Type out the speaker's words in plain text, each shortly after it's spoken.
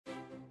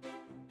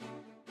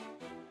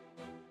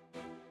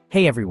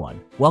Hey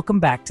everyone,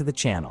 welcome back to the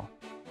channel.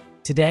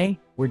 Today,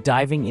 we're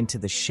diving into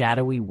the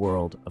shadowy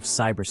world of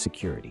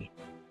cybersecurity,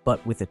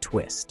 but with a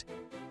twist.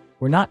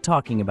 We're not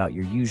talking about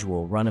your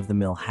usual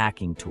run-of-the-mill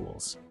hacking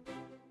tools.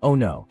 Oh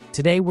no,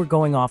 today we're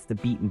going off the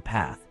beaten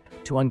path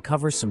to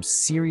uncover some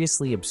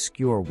seriously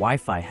obscure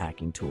Wi-Fi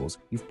hacking tools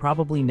you've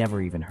probably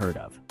never even heard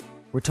of.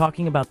 We're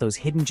talking about those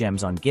hidden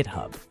gems on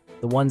GitHub,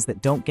 the ones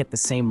that don't get the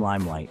same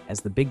limelight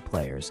as the big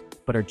players,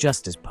 but are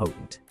just as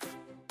potent.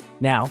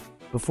 Now,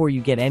 before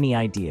you get any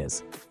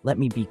ideas, let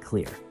me be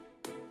clear.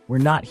 We're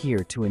not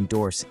here to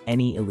endorse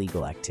any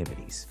illegal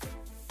activities.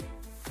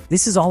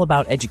 This is all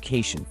about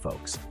education,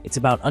 folks. It's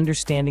about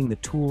understanding the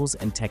tools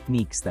and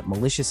techniques that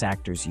malicious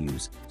actors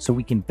use so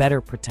we can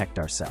better protect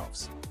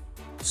ourselves.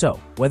 So,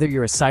 whether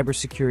you're a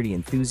cybersecurity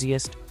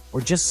enthusiast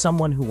or just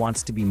someone who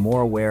wants to be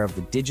more aware of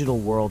the digital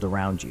world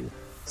around you,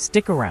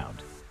 stick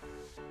around.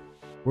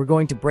 We're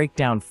going to break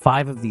down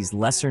 5 of these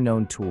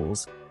lesser-known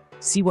tools,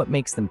 see what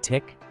makes them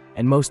tick,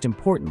 and most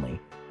importantly,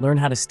 learn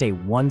how to stay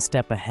one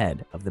step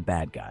ahead of the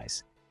bad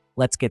guys.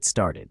 Let's get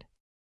started.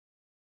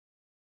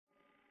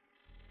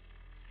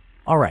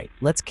 Alright,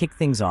 let's kick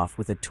things off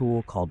with a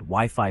tool called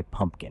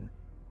Wi-Fi-Pumpkin.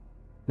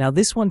 Now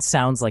this one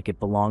sounds like it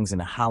belongs in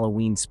a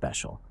Halloween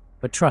special,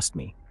 but trust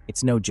me,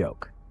 it's no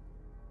joke.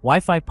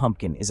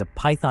 Wi-Fi-Pumpkin is a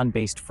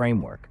Python-based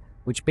framework,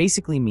 which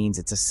basically means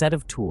it's a set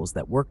of tools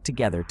that work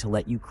together to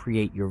let you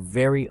create your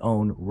very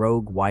own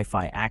rogue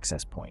Wi-Fi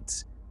access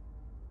points.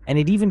 And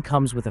it even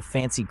comes with a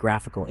fancy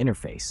graphical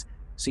interface,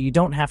 so you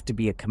don't have to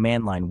be a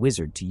command line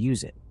wizard to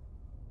use it.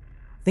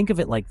 Think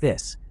of it like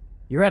this.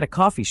 You're at a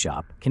coffee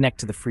shop, connect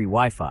to the free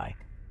Wi-Fi,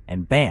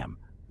 and bam,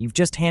 you've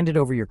just handed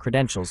over your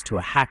credentials to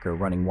a hacker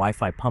running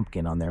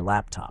Wi-Fi-Pumpkin on their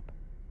laptop.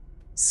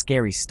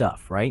 Scary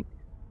stuff, right?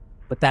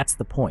 But that's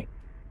the point.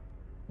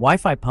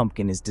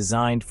 Wi-Fi-Pumpkin is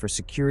designed for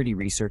security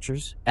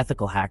researchers,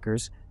 ethical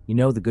hackers, you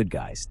know the good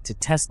guys, to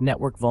test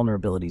network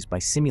vulnerabilities by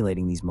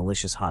simulating these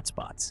malicious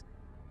hotspots.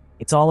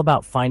 It's all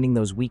about finding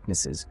those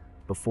weaknesses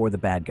before the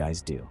bad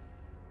guys do.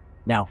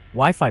 Now,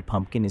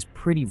 Wi-Fi-Pumpkin is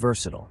pretty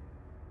versatile.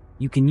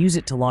 You can use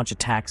it to launch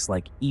attacks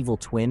like Evil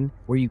Twin,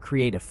 where you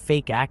create a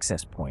fake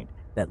access point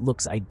that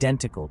looks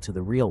identical to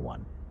the real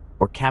one,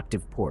 or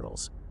captive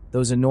portals,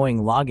 those annoying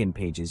login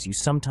pages you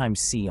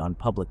sometimes see on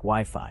public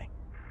Wi-Fi.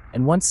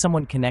 And once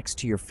someone connects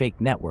to your fake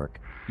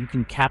network, you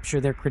can capture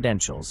their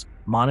credentials,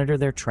 monitor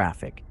their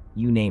traffic,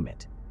 you name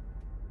it.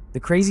 The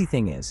crazy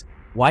thing is,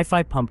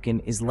 Wi-Fi-Pumpkin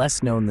is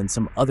less known than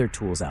some other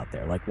tools out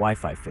there like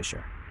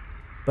WiFiSky.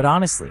 But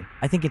honestly,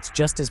 I think it's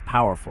just as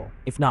powerful,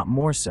 if not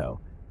more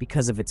so,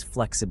 because of its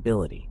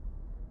flexibility.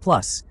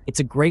 Plus, it's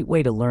a great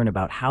way to learn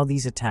about how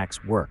these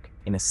attacks work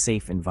in a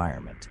safe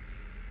environment.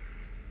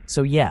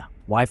 So yeah,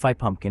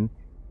 Wi-Fi-Pumpkin,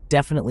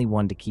 definitely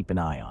one to keep an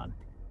eye on.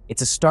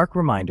 It's a stark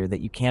reminder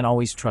that you can't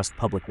always trust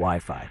public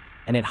Wi-Fi,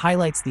 and it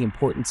highlights the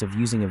importance of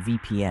using a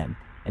VPN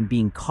and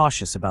being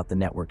cautious about the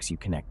networks you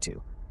connect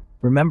to.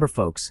 Remember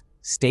folks,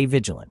 stay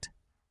vigilant.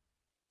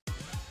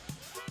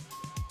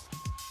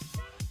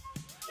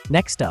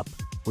 Next up,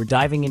 we're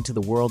diving into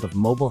the world of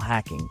mobile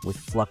hacking with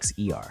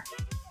FluxER.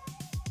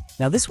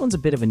 Now this one's a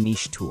bit of a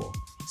niche tool,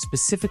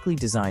 specifically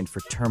designed for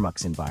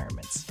Termux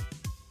environments.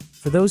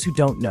 For those who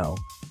don't know,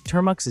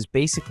 Termux is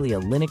basically a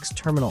Linux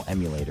terminal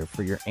emulator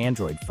for your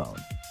Android phone.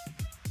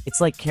 It's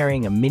like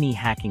carrying a mini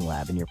hacking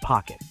lab in your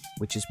pocket,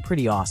 which is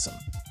pretty awesome.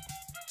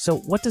 So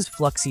what does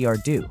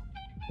FluxER do?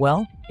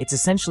 Well, it's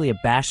essentially a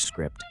bash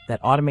script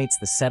that automates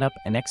the setup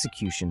and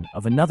execution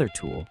of another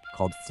tool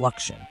called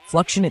FluxER.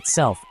 FluxER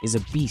itself is a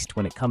beast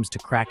when it comes to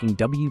cracking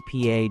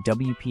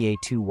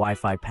WPA2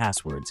 Wi-Fi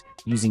passwords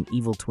using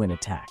Evil Twin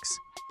attacks.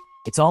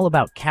 It's all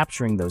about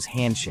capturing those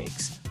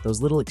handshakes,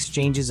 those little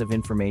exchanges of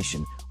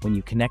information when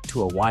you connect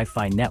to a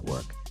Wi-Fi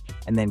network,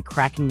 and then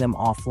cracking them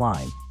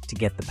offline to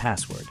get the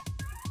password.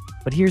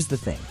 But here's the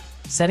thing,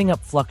 setting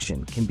up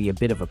FluxER can be a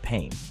bit of a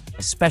pain,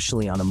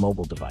 especially on a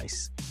mobile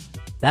device.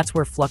 That's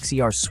where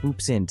FluxER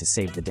swoops in to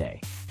save the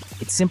day.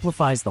 It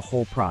simplifies the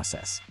whole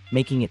process,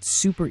 making it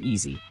super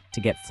easy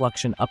to get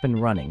FluxER up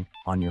and running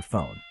on your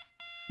phone.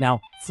 Now,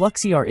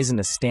 FluxER isn't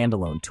a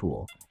standalone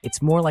tool,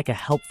 it's more like a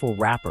helpful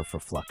wrapper for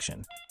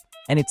FluxER.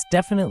 And it's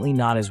definitely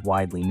not as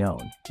widely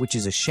known, which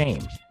is a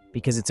shame,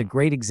 because it's a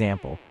great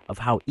example of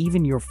how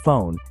even your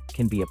phone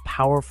can be a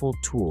powerful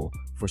tool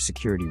for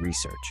security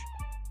research.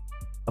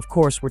 Of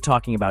course, we're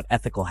talking about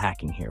ethical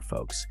hacking here,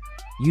 folks.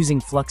 Using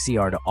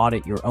FluxER to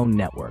audit your own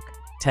network,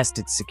 test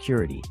its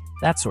security,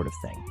 that sort of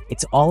thing.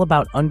 It's all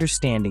about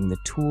understanding the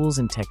tools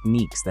and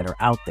techniques that are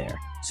out there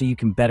so you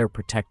can better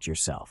protect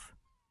yourself.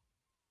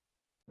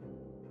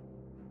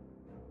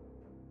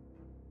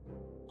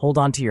 Hold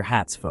on to your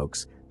hats,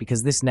 folks,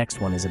 because this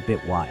next one is a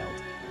bit wild.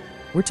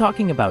 We're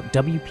talking about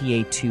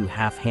WPA2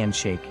 half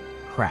handshake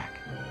crack,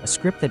 a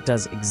script that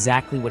does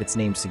exactly what its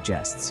name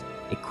suggests.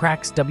 It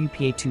cracks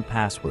WPA2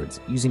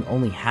 passwords using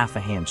only half a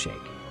handshake.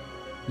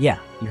 Yeah,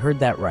 you heard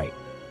that right,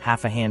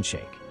 half a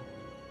handshake.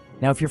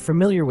 Now, if you're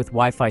familiar with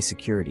Wi-Fi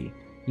security,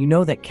 you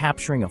know that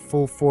capturing a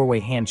full 4-way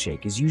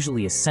handshake is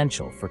usually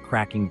essential for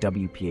cracking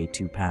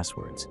WPA2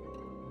 passwords.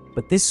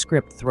 But this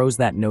script throws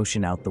that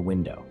notion out the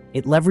window.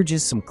 It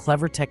leverages some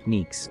clever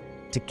techniques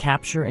to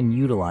capture and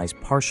utilize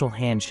partial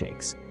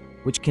handshakes,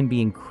 which can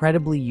be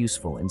incredibly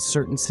useful in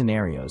certain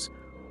scenarios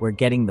where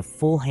getting the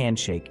full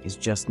handshake is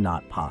just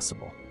not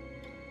possible.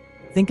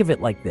 Think of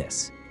it like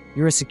this.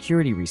 You're a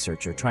security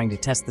researcher trying to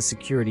test the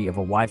security of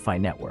a Wi-Fi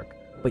network,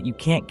 but you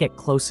can't get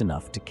close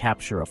enough to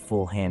capture a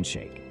full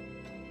handshake.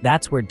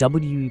 That's where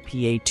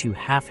WiFi-2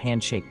 half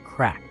handshake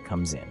crack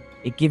comes in.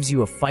 It gives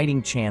you a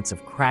fighting chance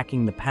of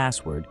cracking the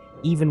password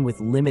even with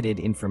limited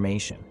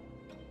information.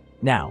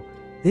 Now,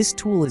 this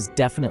tool is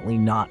definitely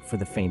not for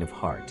the faint of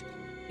heart.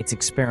 It's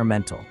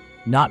experimental,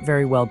 not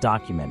very well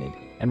documented,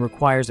 and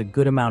requires a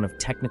good amount of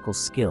technical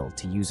skill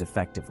to use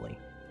effectively.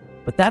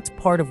 But that's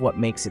part of what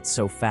makes it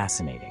so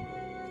fascinating.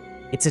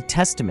 It's a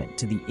testament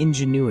to the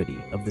ingenuity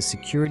of the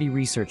security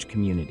research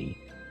community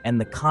and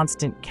the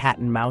constant cat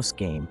and mouse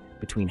game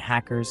between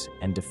hackers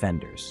and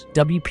defenders.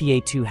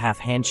 WiFi-2 half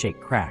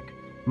handshake crack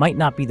might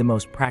not be the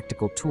most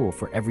practical tool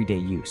for everyday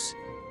use,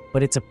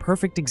 but it's a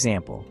perfect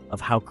example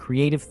of how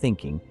creative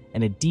thinking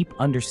and a deep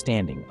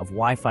understanding of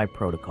Wi-Fi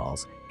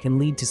protocols can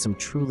lead to some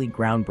truly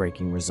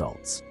groundbreaking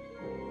results.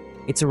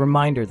 It's a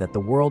reminder that the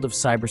world of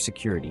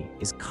cybersecurity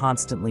is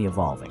constantly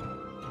evolving,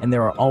 and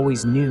there are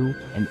always new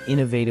and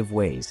innovative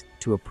ways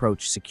to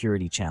approach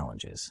security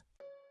challenges.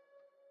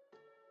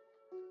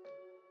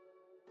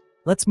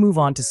 Let's move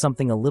on to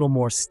something a little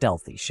more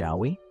stealthy, shall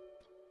we?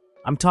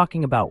 I'm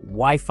talking about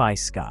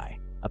WiFiSky,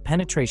 a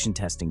penetration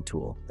testing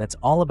tool that's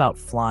all about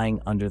flying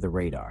under the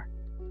radar.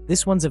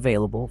 This one's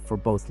available for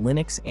both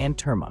Linux and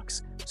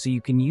Termux, so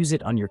you can use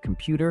it on your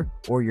computer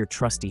or your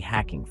trusty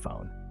hacking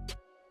phone.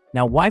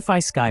 Now,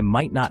 WiFiSky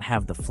might not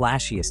have the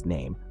flashiest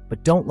name,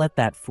 but don't let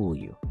that fool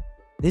you.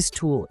 This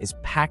tool is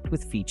packed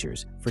with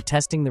features for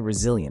testing the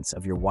resilience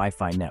of your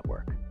Wi-Fi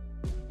network.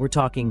 We're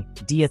talking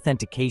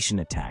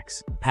deauthentication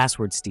attacks,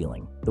 password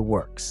stealing, the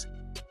works.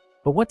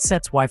 But what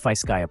sets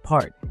WiFiSky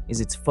apart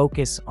is its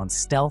focus on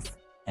stealth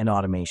and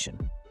automation.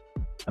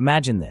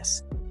 Imagine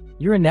this.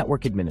 You're a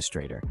network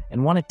administrator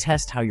and want to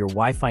test how your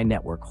Wi-Fi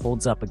network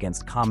holds up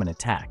against common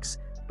attacks,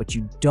 but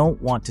you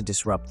don't want to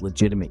disrupt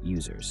legitimate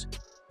users.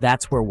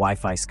 That's where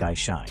WiFiSky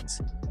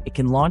shines. It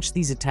can launch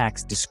these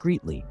attacks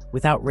discreetly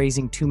without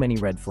raising too many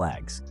red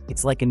flags.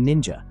 It's like a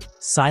ninja,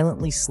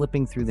 silently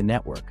slipping through the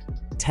network,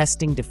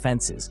 testing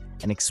defenses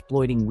and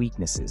exploiting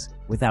weaknesses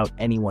without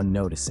anyone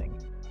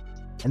noticing.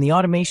 And the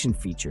automation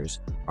features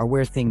are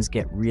where things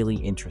get really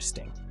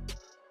interesting.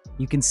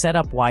 You can set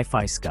up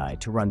WiFiSky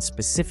to run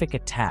specific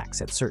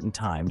attacks at certain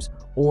times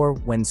or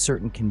when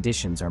certain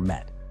conditions are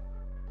met.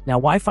 Now,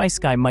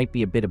 WiFiSky might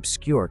be a bit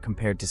obscure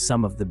compared to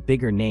some of the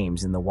bigger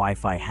names in the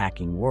Wi-Fi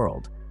hacking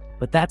world,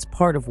 but that's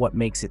part of what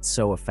makes it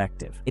so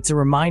effective. It's a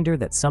reminder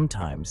that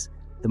sometimes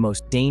the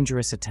most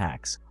dangerous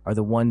attacks are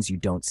the ones you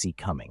don't see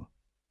coming.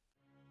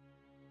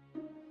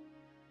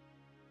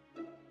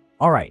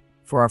 All right,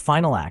 for our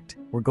final act,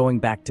 we're going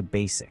back to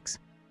basics,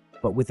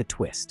 but with a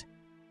twist.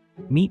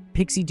 Meet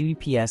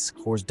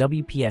PixieDWPS Hors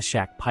WPS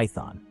Shack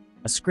Python,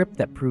 a script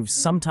that proves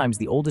sometimes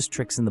the oldest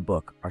tricks in the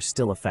book are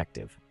still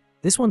effective.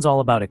 This one's all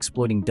about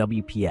exploiting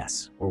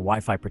WPS, or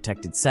Wi-Fi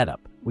Protected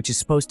Setup, which is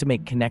supposed to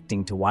make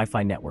connecting to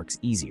Wi-Fi networks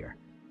easier.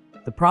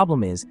 The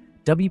problem is,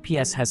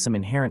 WPS has some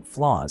inherent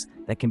flaws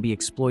that can be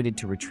exploited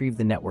to retrieve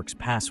the network's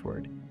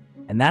password.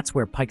 And that's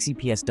where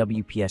PixieDWPS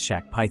WPS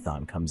Shack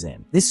Python comes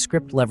in. This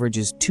script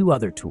leverages two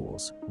other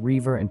tools,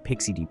 Reaver and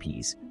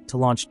PixieDPS, to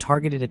launch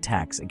targeted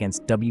attacks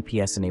against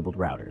WPS-enabled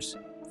routers.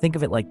 Think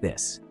of it like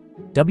this.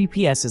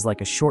 WPS is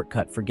like a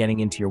shortcut for getting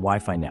into your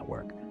Wi-Fi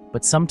network,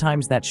 but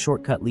sometimes that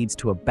shortcut leads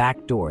to a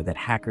backdoor that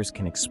hackers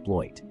can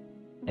exploit.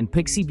 And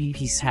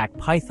PixieDPS Hack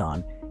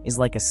Python is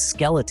like a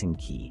skeleton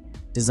key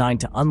designed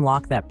to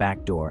unlock that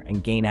backdoor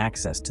and gain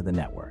access to the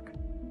network.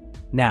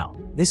 Now,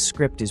 this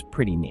script is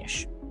pretty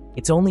niche.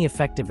 It's only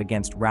effective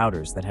against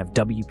routers that have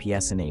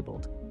WPS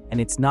enabled,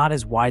 and it's not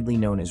as widely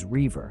known as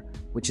Reaver,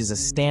 which is a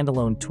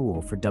standalone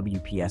tool for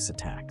WPS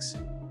attacks.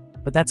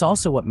 But that's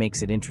also what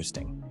makes it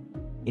interesting.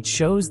 It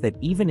shows that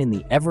even in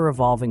the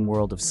ever-evolving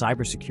world of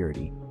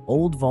cybersecurity,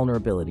 old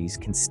vulnerabilities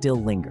can still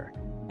linger,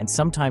 and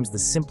sometimes the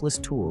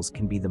simplest tools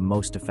can be the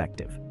most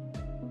effective.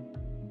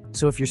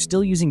 So if you're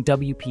still using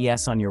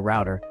WPS on your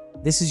router,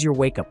 this is your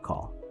wake-up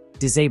call.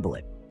 Disable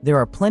it. There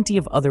are plenty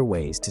of other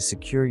ways to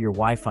secure your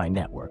Wi-Fi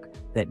network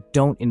that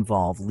don't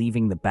involve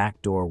leaving the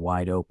back door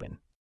wide open.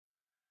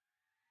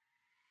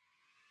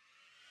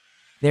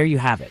 There you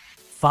have it,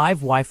 5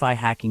 Wi-Fi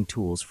hacking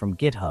tools from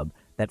GitHub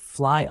that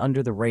fly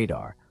under the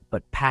radar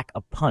but pack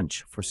a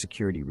punch for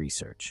security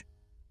research.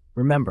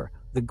 Remember,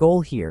 the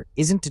goal here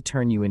isn't to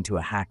turn you into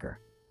a hacker.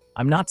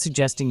 I'm not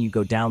suggesting you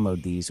go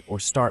download these or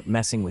start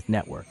messing with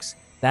networks.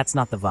 That's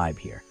not the vibe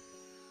here.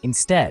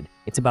 Instead,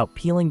 it's about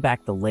peeling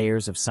back the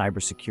layers of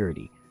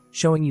cybersecurity,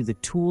 showing you the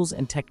tools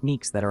and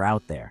techniques that are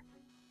out there,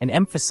 and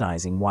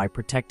emphasizing why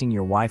protecting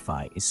your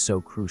Wi-Fi is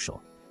so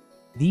crucial.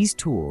 These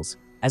tools,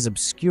 as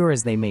obscure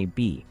as they may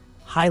be,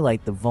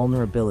 highlight the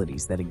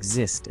vulnerabilities that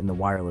exist in the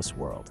wireless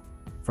world.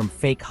 From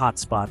fake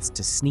hotspots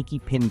to sneaky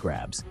pin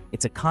grabs,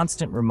 it's a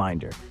constant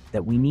reminder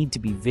that we need to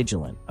be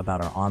vigilant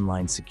about our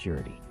online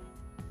security.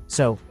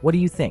 So, what do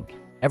you think?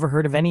 Ever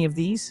heard of any of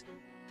these?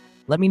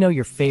 Let me know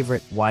your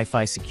favorite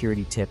Wi-Fi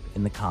security tip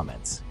in the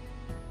comments.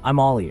 I'm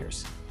all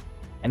ears.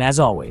 And as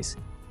always,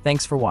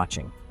 thanks for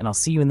watching, and I'll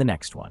see you in the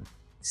next one.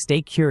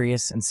 Stay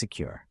curious and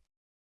secure.